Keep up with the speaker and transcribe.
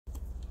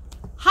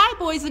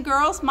boys and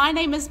girls. My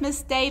name is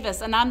Miss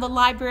Davis, and I'm the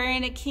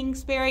librarian at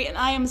Kingsbury, and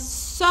I am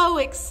so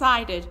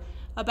excited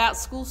about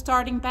school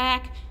starting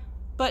back.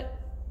 But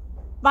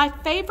my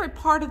favorite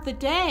part of the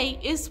day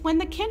is when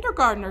the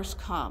kindergartners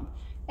come.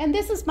 And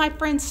this is my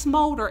friend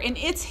Smolder, and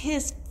it's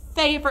his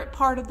favorite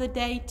part of the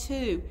day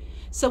too.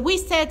 So we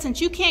said,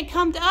 since you can't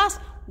come to us,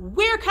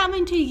 we're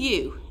coming to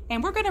you.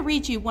 And we're going to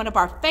read you one of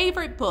our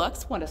favorite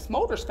books, one of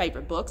Smolder's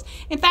favorite books.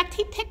 In fact,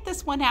 he picked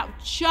this one out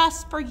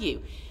just for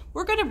you.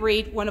 We're going to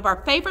read one of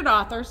our favorite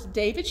authors,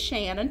 David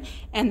Shannon,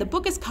 and the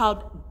book is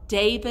called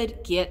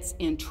David Gets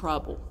in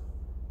Trouble.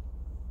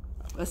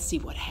 Let's see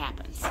what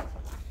happens.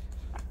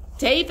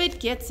 David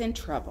gets in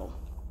trouble.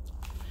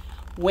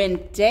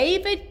 When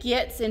David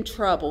gets in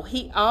trouble,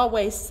 he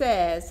always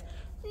says,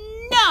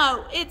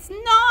 "No, it's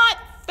not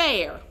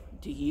fair."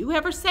 Do you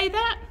ever say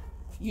that?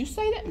 You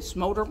say that? And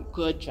Smolder,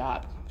 good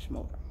job,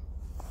 Smolder.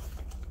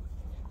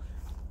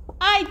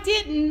 "I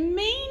didn't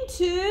mean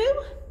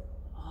to."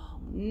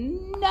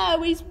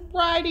 No, he's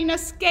riding a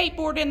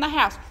skateboard in the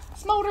house.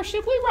 Smolder,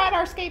 should we ride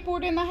our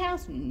skateboard in the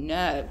house?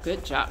 No,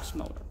 good job,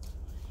 Smolder.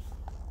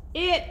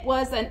 "It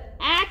was an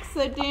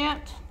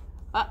accident."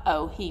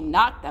 Uh-oh, he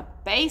knocked a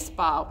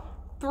baseball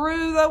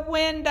through the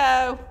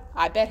window.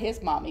 I bet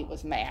his mommy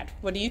was mad.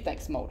 What do you think,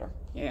 Smolder?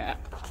 Yeah.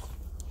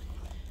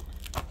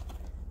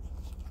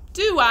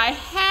 "Do I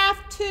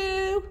have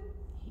to?"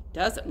 He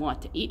doesn't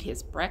want to eat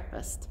his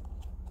breakfast.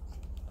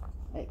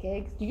 Like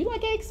eggs? Do you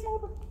like eggs,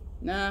 Smolder?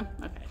 No?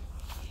 Okay.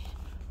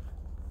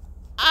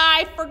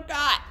 "I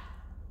forgot."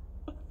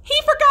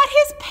 He forgot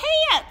his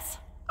pants.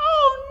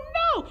 Oh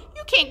no,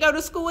 you can't go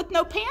to school with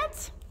no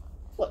pants.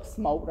 Look,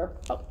 Smolder.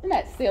 Oh, isn't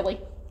that silly?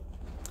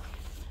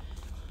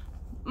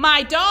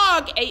 "My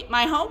dog ate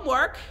my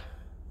homework."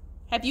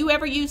 Have you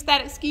ever used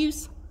that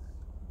excuse?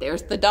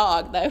 There's the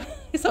dog though,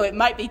 so it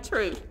might be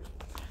true.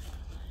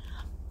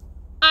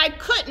 "I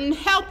couldn't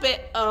help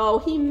it." Oh,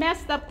 he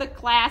messed up the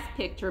class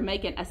picture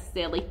making a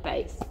silly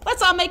face.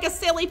 Let's all make a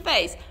silly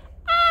face.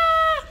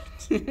 Ah!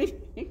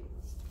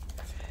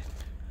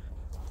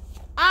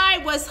 "I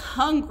was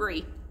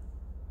hungry."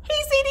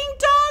 He's eating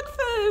dog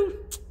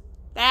food.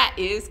 That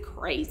is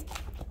crazy.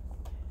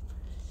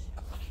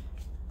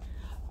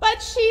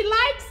 "But she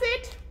likes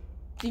it."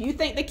 Do you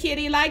think the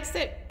kitty likes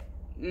it?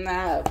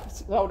 No.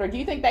 Smolder, do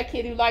you think that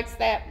kitty likes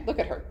that? Look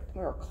at her.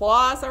 Her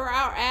claws are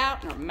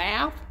out in her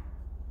mouth.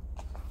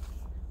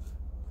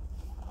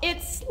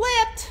 "It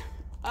slipped."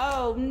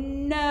 Oh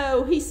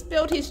no, he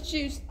spilled his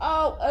juice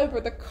all over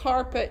the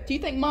carpet. Do you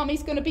think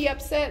Mommy's going to be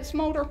upset,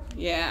 Smolder?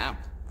 Yeah.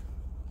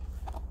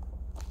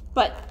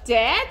 "But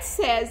Dad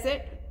says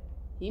it."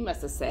 He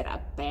must have said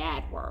a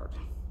bad word.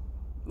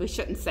 We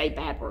shouldn't say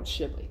bad words,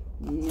 should we?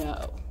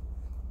 No.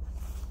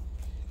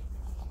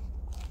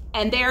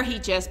 And there he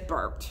just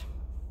burped.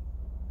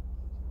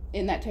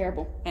 Isn't that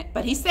terrible?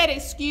 But he said,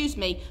 "Excuse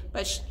me,"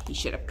 but he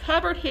should have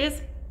covered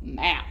his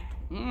mouth.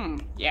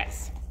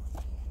 Yes.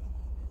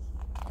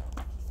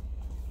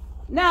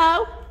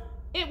 No,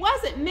 it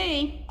wasn't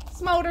me.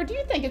 Smolder, do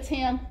you think it's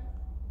him?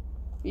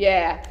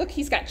 Yeah, look,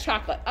 he's got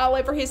chocolate all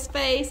over his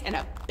face and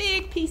a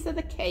big piece of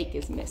the cake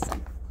is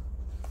missing.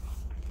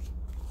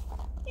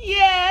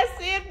 Yes,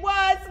 it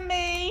was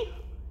me.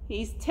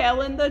 He's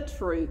telling the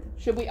truth.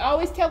 Should we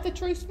always tell the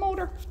truth,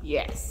 Smolder?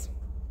 Yes.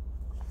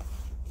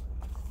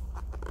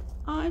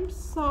 "I'm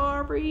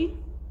sorry."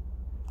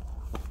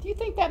 Do you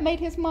think that made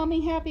his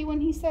mommy happy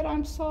when he said,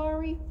 "I'm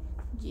sorry"?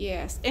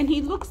 Yes, and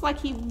he looks like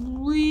he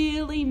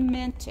really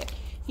meant it.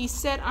 He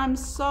said, "I'm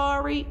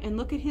sorry," and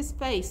look at his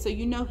face, so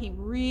you know he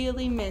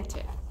really meant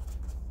it.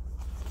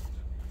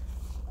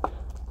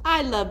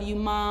 "I love you,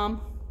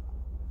 Mom."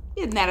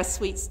 Isn't that a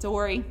sweet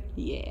story?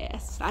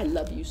 Yes, I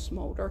love you,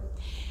 Smolder.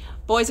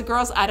 Boys and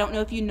girls, I don't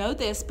know if you know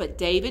this, but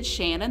David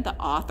Shannon, the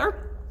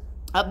author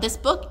of this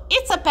book,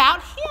 it's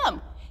about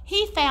him.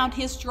 He found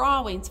his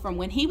drawings from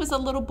when he was a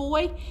little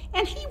boy,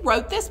 and he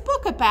wrote this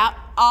book about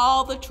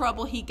all the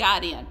trouble he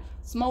got in.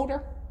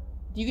 Smolder,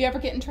 do you ever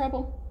get in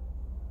trouble?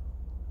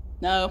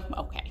 No?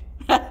 Okay.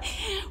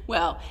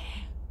 Well,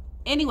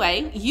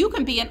 anyway, you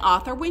can be an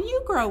author when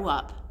you grow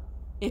up.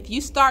 If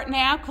you start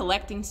now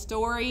collecting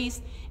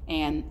stories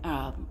and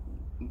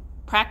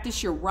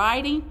practice your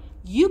writing,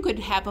 you could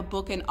have a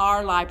book in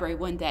our library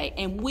one day,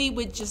 and we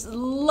would just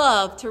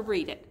love to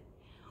read it.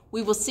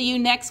 We will see you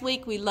next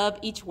week. We love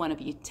each one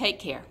of you. Take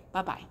care.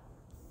 Bye-bye.